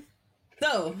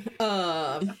 So,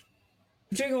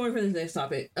 trigger warning for this next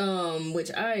topic,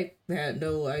 which I had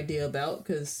no idea about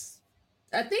because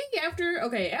I think after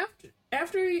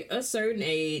a certain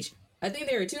age, I think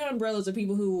there are two umbrellas of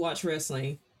people who watch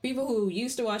wrestling. People who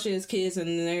used to watch it as kids and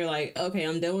they're like, okay,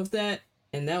 I'm done with that,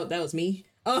 and that was me.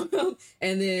 And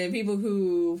then people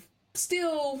who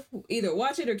still either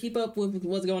watch it or keep up with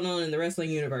what's going on in the wrestling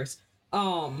universe.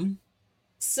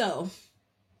 So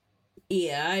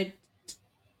yeah,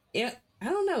 I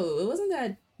don't know. It wasn't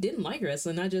that I didn't like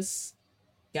wrestling. I just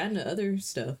got into other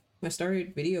stuff. I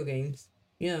started video games.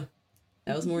 Yeah,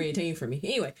 that was more entertaining for me.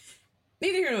 Anyway,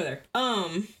 neither here nor there.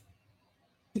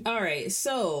 All right.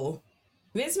 So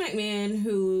Vince McMahon,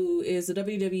 who is the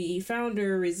WWE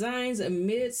founder, resigns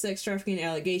amid sex trafficking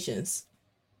allegations.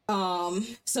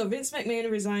 So Vince McMahon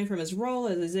resigned from his role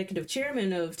as executive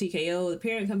chairman of TKO, the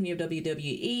parent company of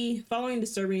WWE, following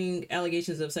disturbing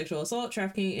allegations of sexual assault,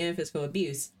 trafficking, and physical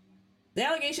abuse. The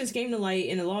allegations came to light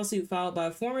in a lawsuit filed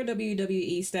by former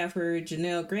WWE staffer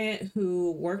Janelle Grant,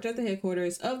 who worked at the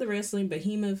headquarters of the wrestling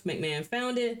behemoth McMahon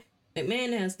founded.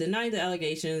 McMahon has denied the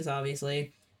allegations,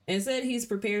 obviously, and said he's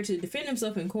prepared to defend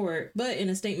himself in court, but in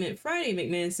a statement Friday,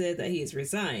 McMahon said that he's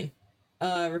resigned.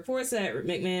 Reports that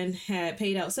McMahon had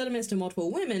paid out settlements to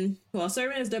multiple women while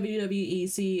serving as WWE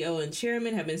CEO and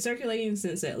chairman have been circulating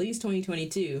since at least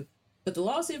 2022. But the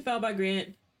lawsuit filed by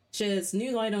Grant sheds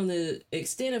new light on the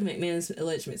extent of McMahon's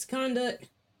alleged misconduct.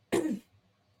 Some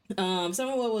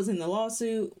of what was in the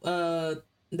lawsuit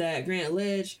that Grant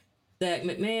alleged that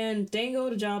McMahon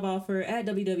dangled a job offer at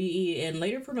WWE and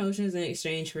later promotions in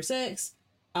exchange for sex.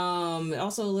 It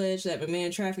also alleged that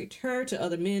McMahon trafficked her to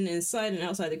other men inside and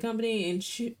outside the company,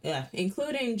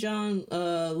 including John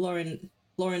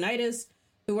Laurinaitis,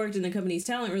 who worked in the company's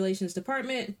talent relations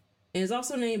department, and is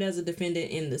also named as a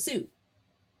defendant in the suit.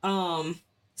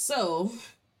 So,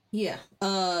 yeah.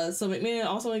 So McMahon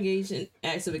also engaged in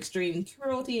acts of extreme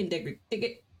cruelty and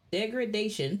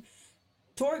degradation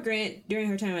toward Grant during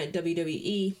her time at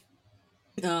WWE.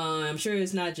 I'm sure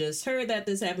it's not just her that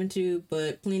this happened to,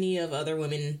 but plenty of other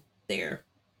women there.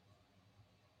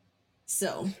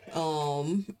 So,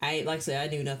 I like I said,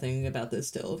 I knew nothing about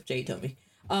this till Jay told me.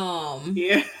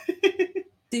 Yeah.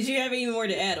 Did you have any more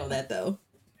to add on that though?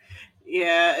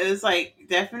 Yeah, it was like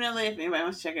definitely if anybody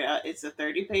wants to check it out, it's a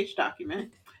 30-page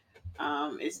document.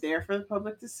 It's there for the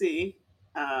public to see.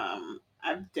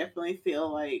 I definitely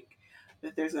feel like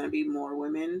that there's going to be more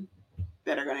women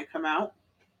that are going to come out,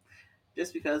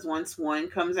 just because once one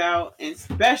comes out, and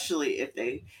especially if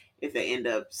they end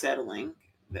up settling,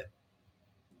 that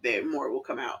there more will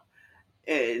come out,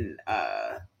 and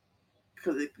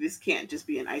because this can't just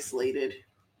be an isolated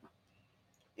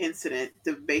incident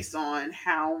based on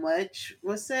how much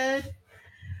was said.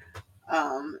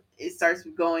 It starts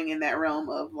going in that realm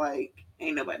of like,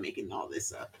 ain't nobody making all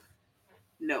this up.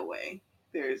 No way.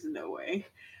 There's no way.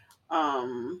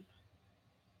 Um,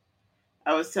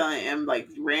 I was telling him like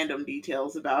random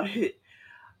details about it.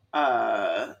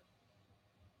 Uh,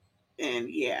 and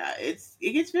yeah, it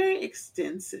gets very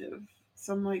extensive.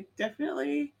 So I'm like,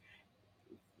 definitely,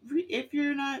 if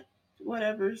you're not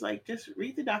whatever's like, just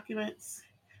read the documents,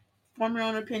 form your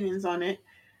own opinions on it.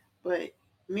 But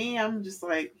me, I'm just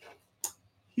like,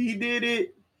 he did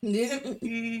it. Yeah.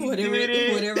 He whatever, did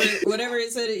it. whatever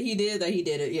it said he did, that he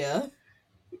did it. Yeah.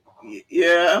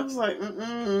 Yeah, I was like,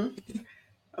 mm-mm.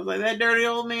 I was like, that dirty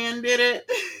old man did it.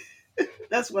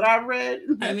 That's what I read.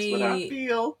 I That's what I mean,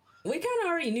 feel. we kind of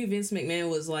already knew Vince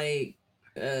McMahon was like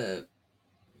a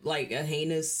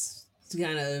heinous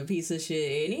kind of piece of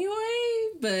shit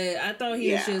anyway, but I thought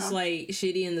he was just Yeah. like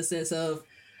shitty in the sense of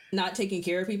not taking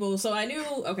care of people. So I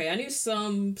knew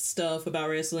some stuff about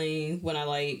wrestling when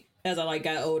as I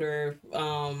got older.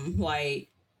 Like,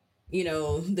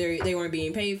 they weren't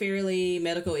being paid fairly,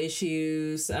 medical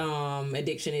issues,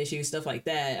 addiction issues, stuff like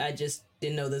that. I just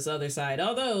didn't know this other side,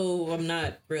 although I'm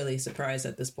not really surprised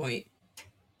at this point,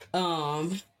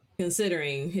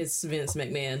 considering his Vince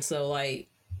McMahon. So like,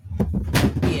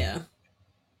 yeah.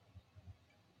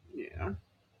 Yeah.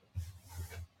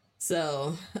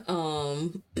 So,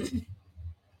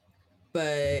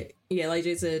 but yeah, like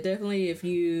Jay said, definitely if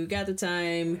you got the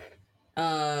time,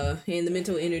 and the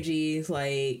mental energy,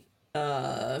 like,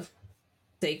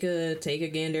 take a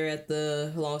gander at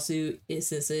the lawsuit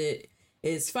since it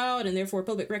is filed and therefore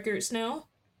public records now.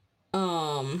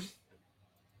 Um,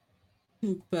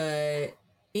 but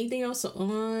anything else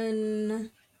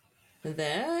on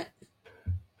that?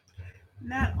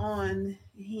 Not on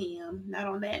him. Not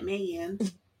on that man.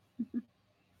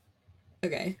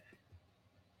 Okay.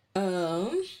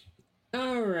 Um.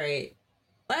 All right.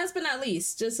 Last but not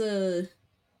least, just a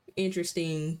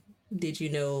interesting did you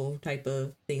know type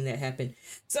of thing that happened.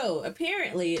 So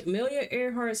apparently, Amelia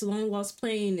Earhart's long lost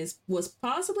plane was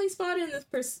possibly spotted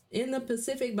in the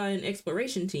Pacific by an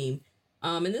exploration team.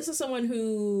 And this is someone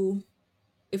who,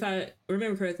 if I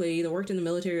remember correctly, either worked in the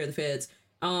military or the feds.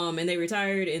 And they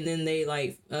retired, and then they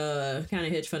like kind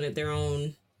of hedge funded their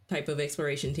own type of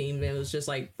exploration team. And was just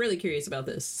like really curious about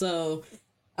this. So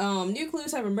new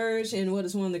clues have emerged in what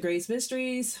is one of the greatest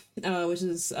mysteries, which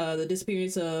is the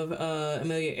disappearance of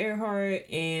Amelia Earhart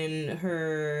and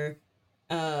her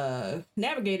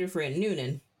navigator friend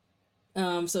Noonan.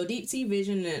 So Deep Sea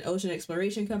Vision, an ocean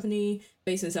exploration company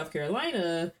based in South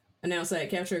Carolina, announced that it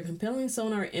captured a compelling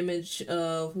sonar image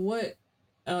of what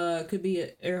could be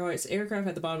Earhart's aircraft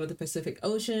at the bottom of the Pacific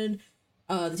Ocean.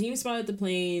 The team spotted the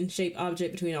plane-shaped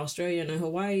object between Australia and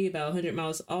Hawaii, about 100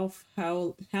 miles off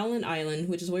Howland Island,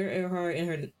 which is where Earhart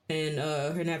and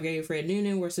her navigator friend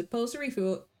Noonan were supposed to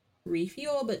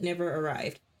refuel, but never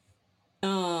arrived.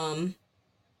 So,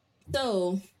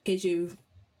 in case you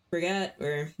forgot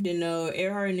or didn't know,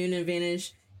 Earhart and Noonan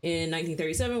vanished in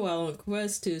 1937 while on a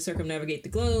quest to circumnavigate the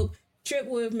globe. Trip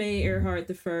would have made Earhart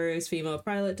the first female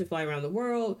pilot to fly around the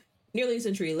world. Nearly a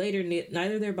century later,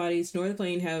 neither their bodies nor the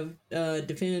plane have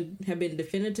been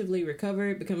definitively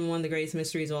recovered, becoming one of the greatest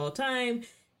mysteries of all time.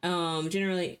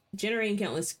 Generally generating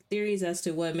countless theories as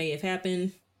to what may have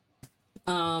happened.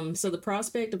 So the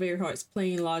prospect of Earhart's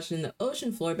plane lodged in the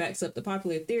ocean floor backs up the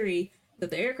popular theory that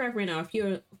the aircraft ran out of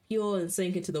fuel and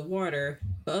sank into the water,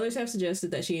 but others have suggested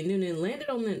that she and Noonan landed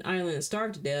on an island and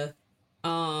starved to death.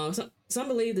 Some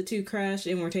believe the two crashed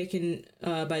and were taken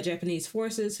by Japanese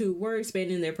forces who were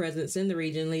expanding their presence in the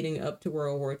region leading up to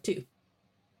World War II.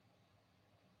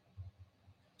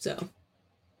 So,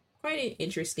 quite an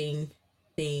interesting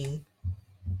thing.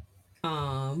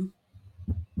 My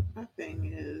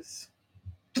thing is,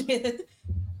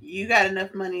 you got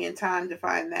enough money and time to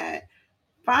find that.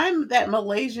 Find that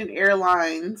Malaysian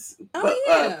Airlines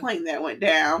plane that went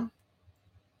down.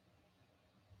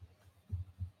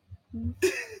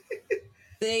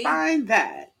 Find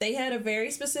that. They had a very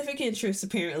specific interest,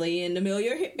 apparently, in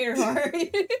Amelia Earhart.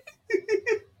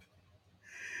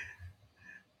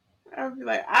 I'd be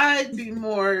like, I'd be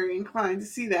more inclined to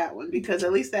see that one because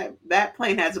at least that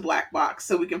plane has a black box,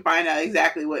 so we can find out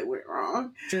exactly what went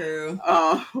wrong. True.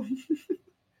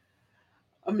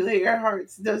 Amelia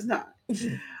Earhart's does not.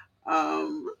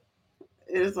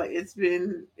 It's like it's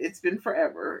been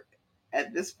forever.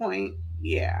 At this point,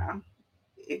 yeah,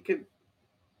 it could.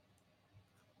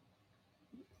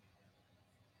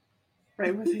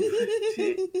 Right where they left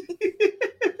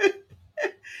it.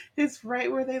 It's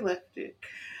right where they left it.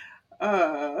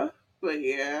 But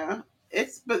yeah,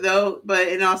 but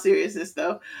in all seriousness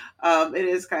though, it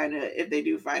is kind of, if they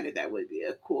do find it, that would be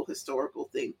a cool historical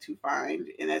thing to find,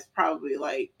 and that's probably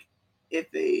like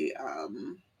if they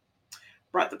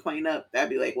brought the plane up, that'd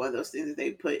be like one of those things that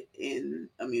they put in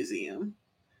a museum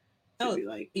to be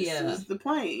like, this is the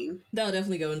plane. That'll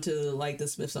definitely go into like the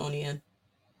Smithsonian.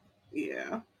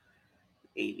 Yeah,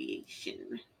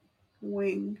 aviation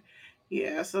wing.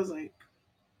 Yeah, so I was like,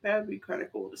 that would be kind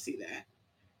of cool to see that.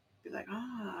 Be like,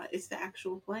 it's the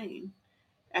actual plane.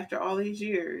 After all these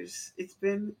years, it's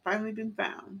been finally been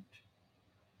found.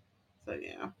 So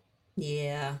yeah.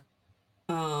 Yeah.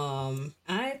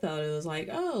 I thought it was like,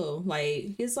 oh,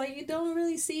 like it's like you don't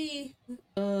really see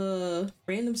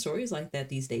random stories like that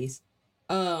these days.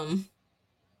 I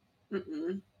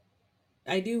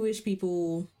do wish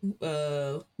people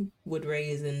would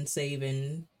raise and save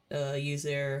and use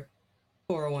their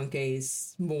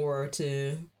 401ks more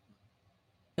to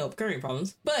help current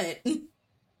problems, but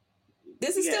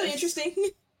this is still interesting.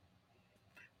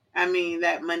 I mean,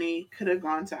 that money could have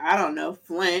gone to, I don't know,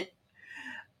 Flint.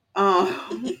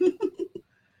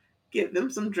 Give them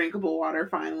some drinkable water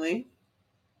finally.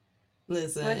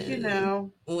 Listen, but you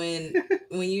know, when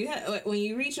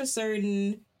you reach a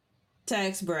certain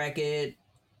tax bracket,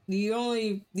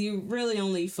 you really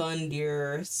only fund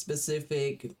your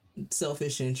specific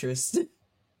selfish interest.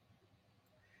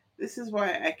 This is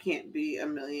why I can't be a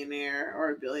millionaire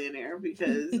or a billionaire,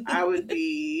 because I would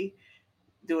be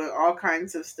doing all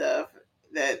kinds of stuff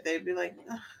that they'd be like,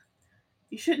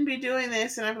 you shouldn't be doing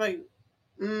this, and I'm like,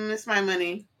 it's my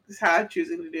money. It's how I'm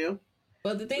choosing to do.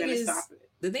 But the thing is,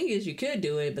 the thing is, you could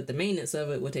do it, but the maintenance of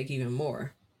it would take even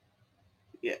more.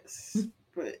 Yes,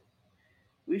 but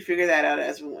we figured that out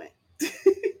as we went.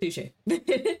 Touche.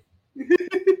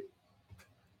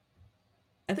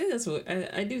 I think that's what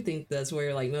I do think that's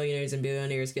where like millionaires and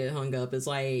billionaires get hung up. It's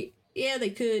like, yeah, they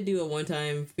could do a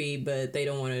one-time fee, but they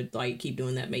don't want to like keep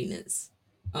doing that maintenance.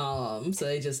 So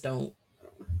they just don't.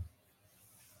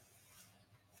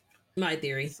 My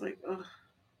theory. It's like, oh,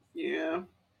 yeah.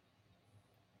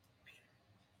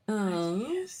 But Um.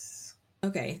 yes.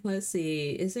 Okay, let's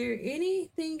see. Is there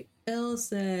anything else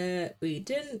that we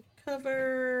didn't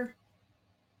cover?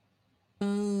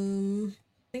 I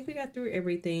think we got through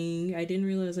everything. I didn't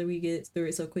realize that we get through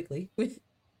it so quickly.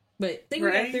 But I think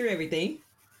we got Right? through everything.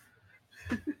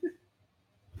 I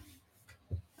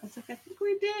was like, I think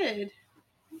we did.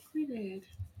 I think we did.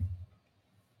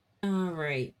 All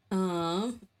right.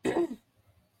 All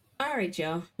right,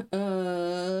 y'all.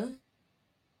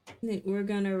 We're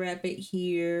gonna wrap it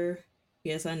here.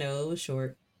 Yes, I know it was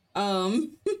short.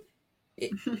 Um,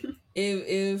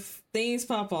 if things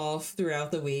pop off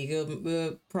throughout the week,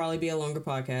 it'll probably be a longer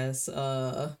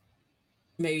podcast.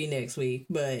 Maybe next week,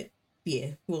 but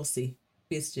yeah, we'll see.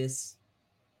 It's just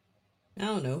I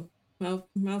don't know.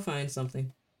 I'll find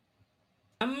something.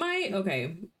 I might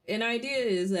okay. An idea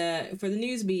is that for the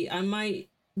news beat, I might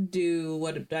do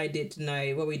what I did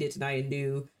tonight, what we did tonight, and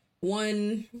do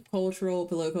one cultural,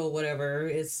 political, whatever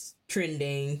is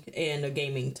trending and a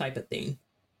gaming type of thing.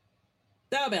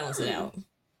 That'll balance it out.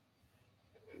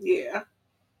 Yeah.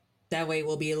 That way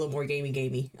we'll be a little more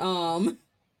gamey.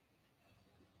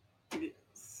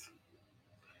 Yes.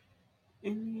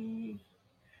 Any...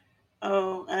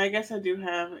 Oh, and I guess I do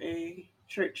have a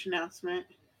church announcement.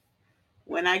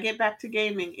 When I get back to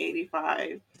gaming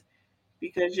 85,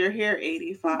 because you're here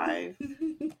 85,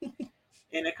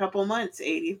 in a couple months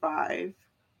 85,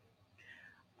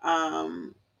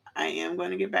 um, I am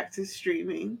going to get back to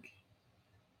streaming.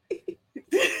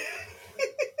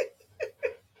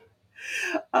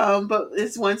 But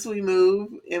it's once we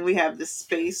move and we have the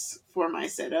space for my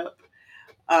setup.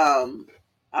 Um,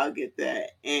 I'll get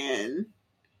that, and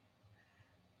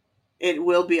it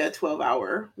will be a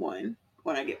 12-hour one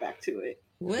when I get back to it.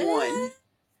 What? One,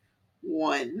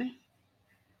 one,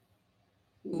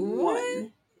 What?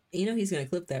 one. You know he's gonna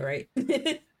clip that, right?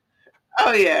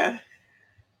 Oh yeah,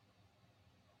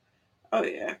 oh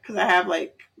yeah. Because I have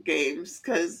like games.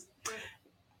 Because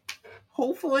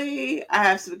hopefully I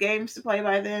have some games to play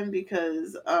by then.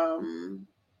 Because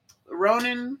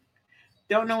Ronin,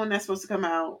 don't know when that's supposed to come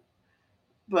out,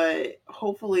 but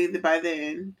hopefully by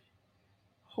then,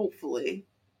 hopefully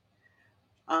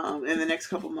in the next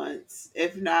couple months.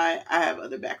 If not, I have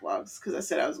other backlogs because I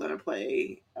said I was going to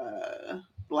play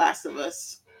Last of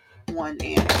Us 1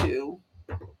 and 2.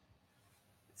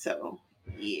 So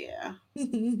yeah,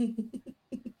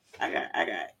 I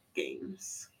got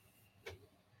games.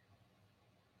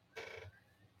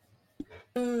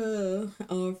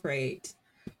 All right.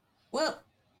 Well,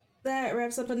 that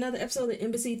wraps up another episode of the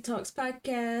Embassy Talks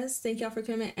podcast. Thank y'all for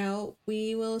coming out.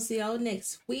 We will see y'all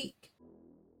next week.